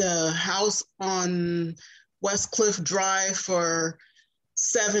the house on West Cliff Drive for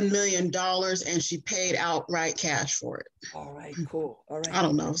 $7 million, and she paid outright cash for it. All right, cool. All right. I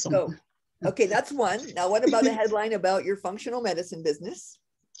don't know. So, okay, that's one. Now, what about a headline about your functional medicine business?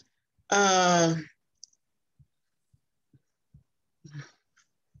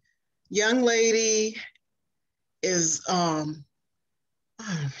 Young lady is oh,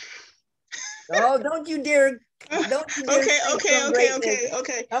 don't you dare. Don't you dare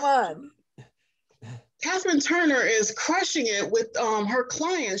okay. Come on. Catherine Turner is crushing it with her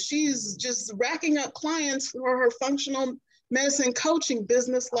clients. She's just racking up clients for her functional medicine coaching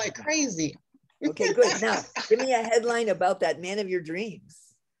business like crazy. Okay, good. Now, give me a headline about that man of your dreams.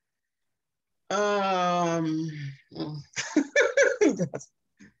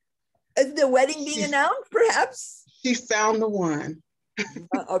 Is the wedding being announced, perhaps? She found the one.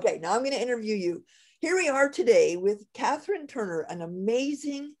 Okay, now I'm going to interview you. Here we are today with Catherine Turner, an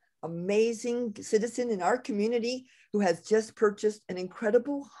amazing citizen in our community who has just purchased an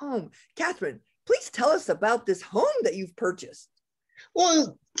incredible home. Catherine, please tell us about this home that you've purchased.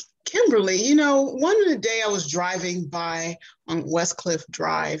 Well, Kimberly, one day I was driving by on West Cliff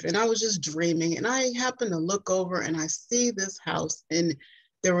Drive and I was just dreaming, and I happened to look over and I see this house and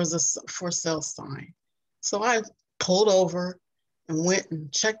there was a for sale sign. So I pulled over and went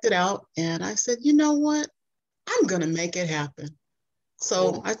and checked it out, and I said, you know what? I'm going to make it happen.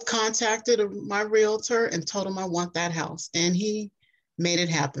 So I contacted my realtor and told him I want that house, and he made it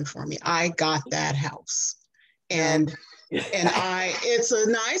happen for me. I got that house. And And it's a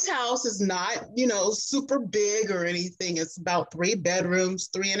nice house. It's not, you know, super big or anything. It's about 3 bedrooms,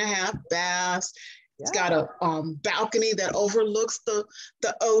 3.5 baths. It's got a balcony that overlooks the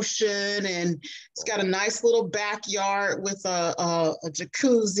ocean, and it's got a nice little backyard with a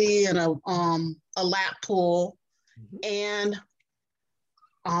jacuzzi and a lap pool. And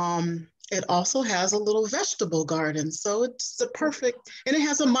it also has a little vegetable garden. So it's the perfect, and it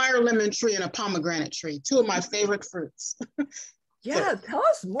has a Meyer lemon tree and a pomegranate tree, 2 of my favorite fruits. Yeah, tell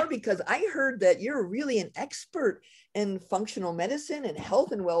us more, because I heard that you're really an expert in functional medicine and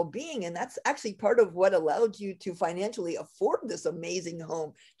health and well-being, and that's actually part of what allowed you to financially afford this amazing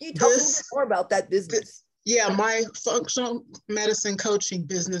home. Can you talk a little bit more about that business? Yeah, my functional medicine coaching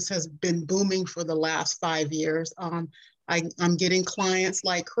business has been booming for the last 5 years. I'm getting clients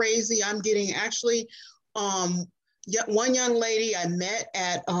like crazy. I'm getting actually one young lady I met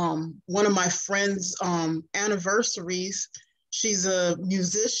at one of my friends' anniversaries. She's a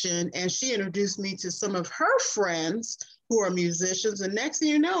musician, and she introduced me to some of her friends who are musicians. And next thing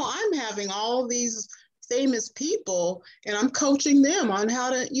you know, I'm having all these famous people, and I'm coaching them on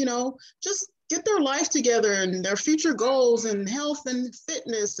how to, you know, just get their life together and their future goals and health and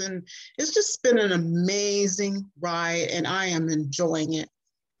fitness. And it's just been an amazing ride, and I am enjoying it.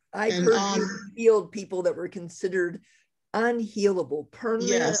 I've heard you healed people that were considered unhealable,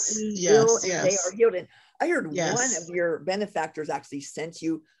 permanently ill, and they are healed. And I heard one of your benefactors actually sent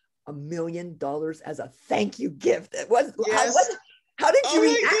you $1 million as a thank you gift. It was how did you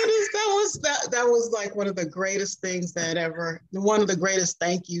react? My goodness, that was like one of the greatest things one of the greatest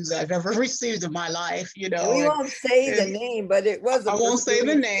thank yous I've ever received in my life, you know. We won't say the name, but it was I won't say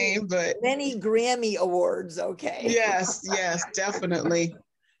the name, but many Grammy awards. Okay. Yes, definitely.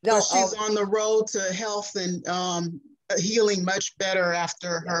 No, she's on the road to health and healing much better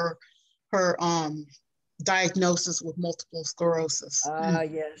after her diagnosis with multiple sclerosis.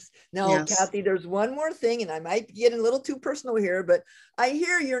 Yes. Now, Kathy, there's one more thing, and I might be getting a little too personal here, but I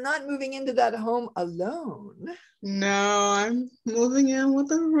hear you're not moving into that home alone. No, I'm moving in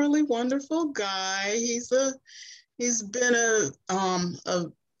with a really wonderful guy. He's been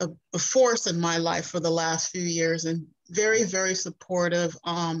a force in my life for the last few years, and very, very supportive.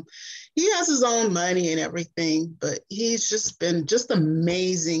 He has his own money and everything, but he's just been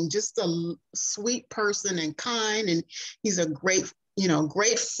amazing, just a sweet person and kind. And he's a great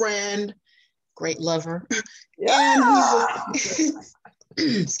friend, great lover. Yeah. And he's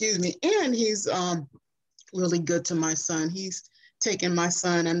excuse me. And he's really good to my son. He's taken my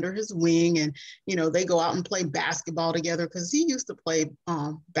son under his wing, and, you know, they go out and play basketball together, because he used to play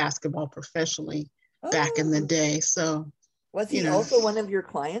basketball professionally back in the day. So was he also one of your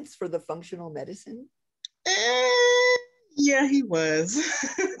clients for the functional medicine? Yeah, he was.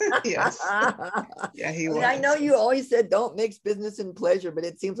 Yes. Yeah, he was. I know you always said don't mix business and pleasure, but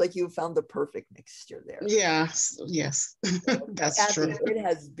it seems like you found the perfect mixture there. Yes. That's Kathy, true. It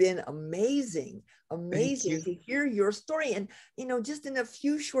has been amazing to hear your story. And, you know, just in a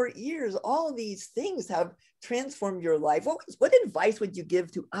few short years, all these things have transformed your life. What advice would you give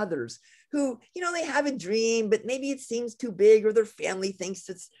to others who, you know, they have a dream, but maybe it seems too big, or their family thinks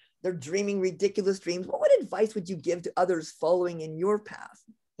they're dreaming ridiculous dreams? What advice would you give to others following in your path?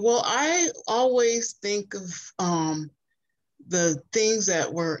 Well, I always think of the things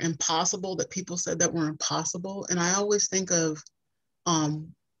that were impossible, that people said that were impossible. And I always think of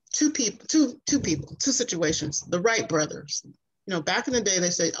two situations, the Wright brothers. You know, back in the day, they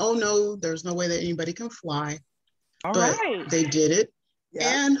say, oh no, there's no way that anybody can fly. But they did it.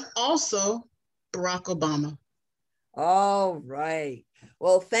 Yeah. And also Barack Obama. All right.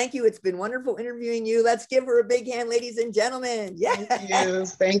 Well, thank you. It's been wonderful interviewing you. Let's give her a big hand, ladies and gentlemen.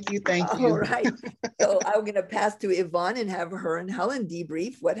 Yes, thank you. All right. So I'm going to pass to Yvonne and have her and Helen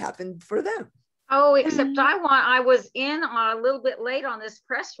debrief what happened for them. Oh, except I was in a little bit late on this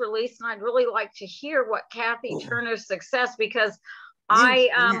press release, and I'd really like to hear what Kathy Turner's success, because I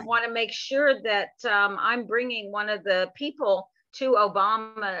want to make sure that I'm bringing one of the people to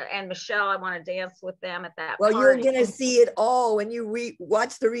Obama and Michelle. I want to dance with them at that party. You're going to see it all when you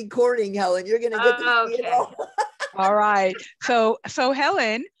watch the recording, Helen. You're going to get to see it all. All right. So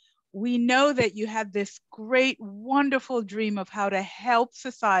Helen, we know that you have this great, wonderful dream of how to help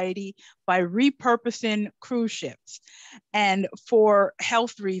society by repurposing cruise ships, and for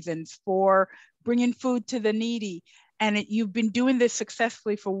health reasons, for bringing food to the needy. And you've been doing this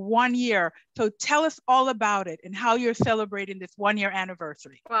successfully for 1 year. So tell us all about it and how you're celebrating this 1-year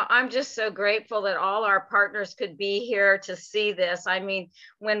anniversary. Well, I'm just so grateful that all our partners could be here to see this. I mean,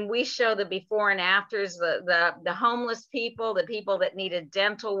 when we show the before and afters, the homeless people, the people that needed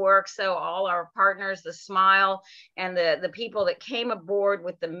dental work, so all our partners, the smile, and the people that came aboard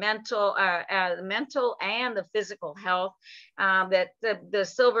with the mental and the physical health, that the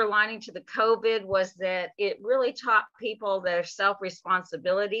silver lining to the COVID was that it really taught people their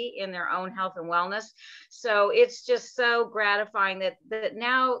self-responsibility in their own health and wellness. So it's just so gratifying that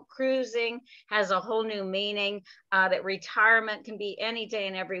now cruising has a whole new meaning, that retirement can be any day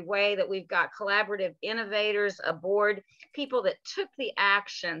in every way, that we've got collaborative innovators aboard, people that took the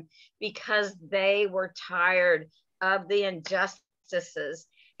action because they were tired of the injustices.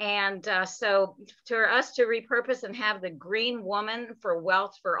 And so for us to repurpose and have the green woman for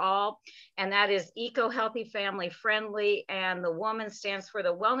wealth for all, and that is eco-healthy, family friendly, and the woman stands for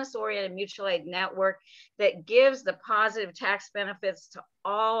the wellness-oriented mutual aid network that gives the positive tax benefits to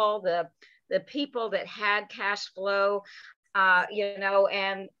all the people that had cash flow,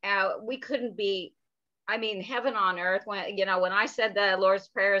 and we couldn't be, I mean, heaven on earth. When I said the Lord's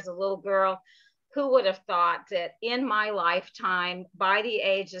Prayer as a little girl, who would have thought that in my lifetime, by the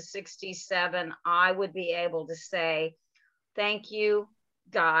age of 67, I would be able to say, thank you,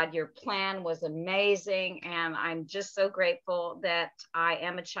 God, your plan was amazing. And I'm just so grateful that I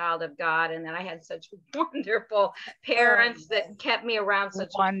am a child of God and that I had such wonderful parents that kept me around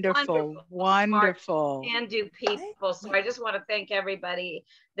such wonderful can-do people. So I just want to thank everybody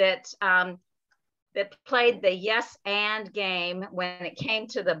that played the yes and game when it came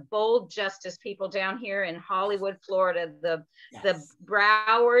to the bold justice people down here in Hollywood, Florida, the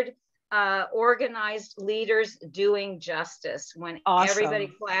Broward organized leaders doing justice. When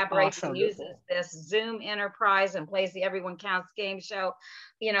everybody collaborates and uses this Zoom enterprise and plays the Everyone Counts game show,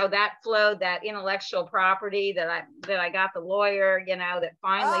 that flowed, that intellectual property that I got the lawyer, that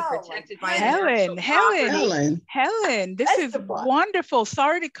finally protected my Helen, this is wonderful.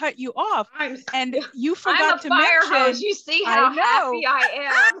 Sorry to cut you off. You forgot to mention. I'm a fire hose. You see how happy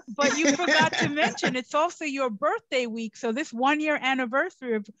I am. But you forgot to mention it's also your birthday week. So this 1-year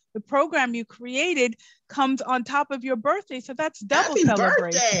anniversary of the program you created comes on top of your birthday. So that's double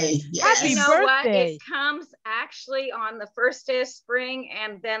celebration. Birthday. Yes. Happy birthday. It comes actually on the first day of spring,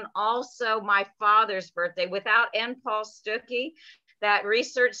 and then also my father's birthday. Without N. Paul Stuckey, that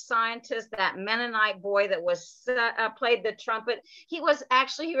research scientist, that Mennonite boy that was played the trumpet, he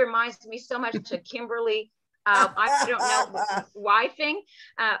reminds me so much to Kimberly. I don't know, Wiefling,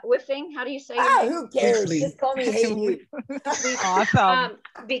 how do you say your name? Who cares? Just call me Hey. Awesome.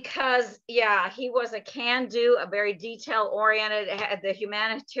 Because he was a can-do, a very detail-oriented, had the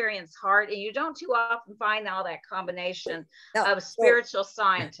humanitarian's heart, and you don't too often find all that combination of spiritual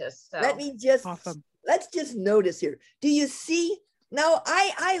scientists. So. Let's just notice here. Do you see? Now,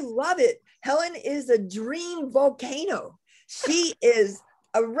 I love it. Helen is a dream volcano. She is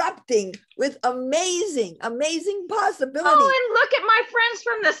erupting with amazing possibilities. Oh, and look at my friends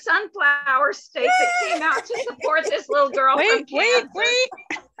from the Sunflower State that came out to support this little girl from Kansas.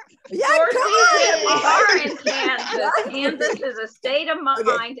 We are in Kansas. Kansas is a state of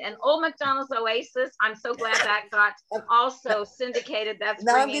mind, and Old McDonald's Oasis. I'm so glad that got also syndicated. That's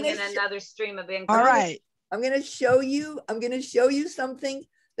now bringing in another stream of income. All right. I'm going to show you something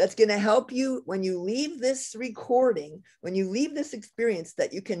that's going to help you when you leave this recording, when you leave this experience,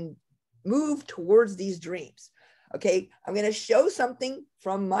 that you can move towards these dreams. Okay, I'm going to show something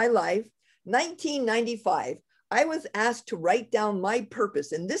from my life. 1995, I was asked to write down my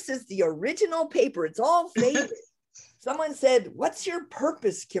purpose, and this is the original paper. It's all faded. Someone said, "What's your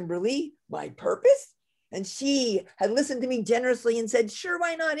purpose, Kimberly?" My purpose? And she had listened to me generously and said, "Sure,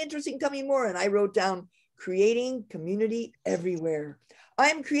 why not? Interesting, tell me more." And I wrote down, "Creating community everywhere.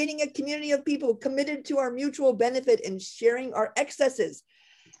 I'm creating a community of people committed to our mutual benefit and sharing our excesses."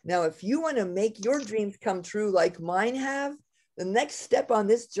 Now, if you want to make your dreams come true like mine have, the next step on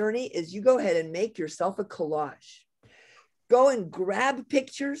this journey is you go ahead and make yourself a collage. Go and grab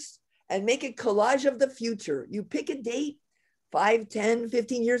pictures and make a collage of the future. You pick a date, 5, 10,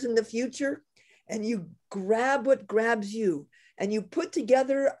 15 years in the future, and you grab what grabs you, and you put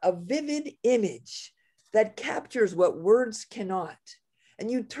together a vivid image that captures what words cannot. And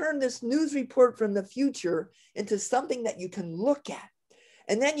you turn this news report from the future into something that you can look at.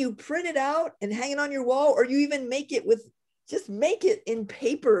 And then you print it out and hang it on your wall, or you even make it in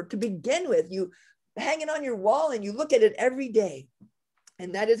paper to begin with. You hang it on your wall and you look at it every day.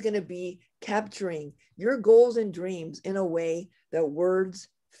 And that is going to be capturing your goals and dreams in a way that words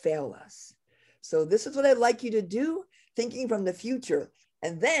fail us. So this is what I'd like you to do, thinking from the future.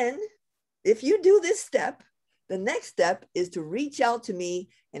 And then if you do this step, the next step is to reach out to me.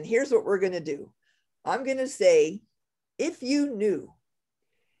 And here's what we're going to do. I'm going to say, if you knew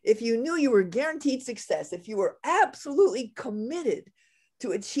you were guaranteed success, if you were absolutely committed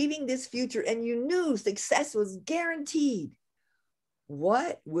to achieving this future and you knew success was guaranteed,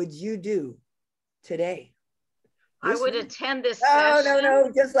 what would you do today? I would attend this session.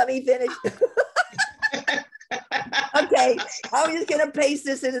 No, just let me finish. Okay, I'm just going to paste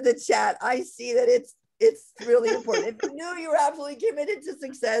this into the chat. I see that it's really important. If you knew you were absolutely committed to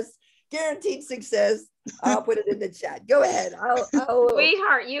success, guaranteed success, I'll put it in the chat. Go ahead.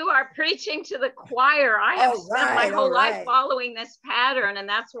 Sweetheart, you are preaching to the choir. I have spent my whole life following this pattern, and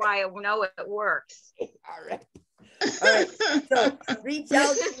that's why I know it works. All right. All right. So reach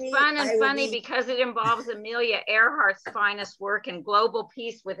out This is fun and funny because it involves Amelia Earhart's finest work in global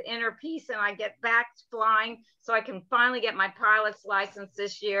peace with inner peace, and I get back flying so I can finally get my pilot's license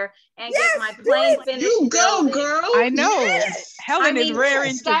this year and get my plane finished. You go, girl. I know. Helen is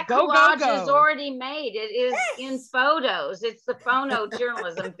raring to go, go, go. Is already made. It is in photos. It's the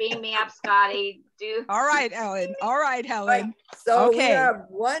photojournalism. Beam me up, Scotty. All right, Helen. All right, Helen. Right. So we have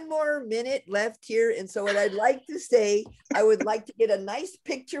 1 more minute left here. And so what I'd like to say, I would like to get a nice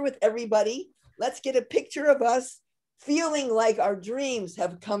picture with everybody. Let's get a picture of us feeling like our dreams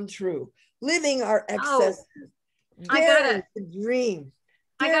have come true, living our excesses. I gotta dream.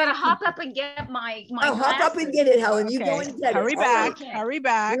 I gotta hop up and get my hop up and get it, Helen. You go and get Hurry it. Back. Hurry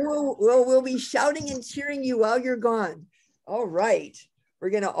back. We'll be shouting and cheering you while you're gone. All right.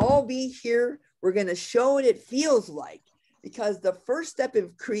 We're gonna all be here. We're going to show what it feels like, because the first step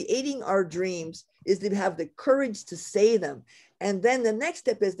of creating our dreams is to have the courage to say them. And then the next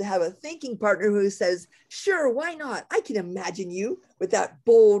step is to have a thinking partner who says, sure, why not? I can imagine you with that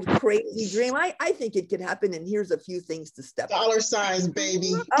bold, crazy dream. I think it could happen. And here's a few things to step Dollar signs,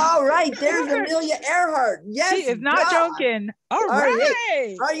 baby. All right. There's Amelia Earhart. Yes. She is not joking. All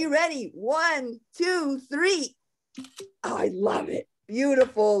right. Are you ready? 1, 2, 3. Oh, I love it.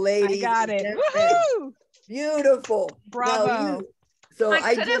 Beautiful, lady. I got it. Woohoo! Beautiful. Bravo. So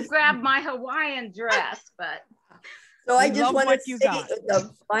I could have grabbed my Hawaiian dress, but. So I just want to say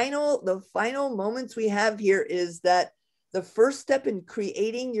the final moments we have here is that the first step in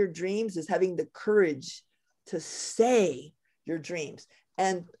creating your dreams is having the courage to say your dreams.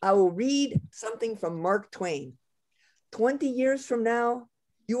 And I will read something from Mark Twain. 20 years from now,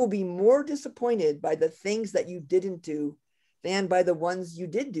 you will be more disappointed by the things that you didn't do than by the ones you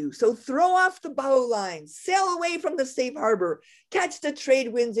did do. So throw off the bowline, sail away from the safe harbor, catch the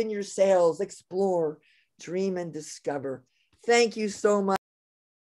trade winds in your sails, explore, dream, and discover. Thank you so much.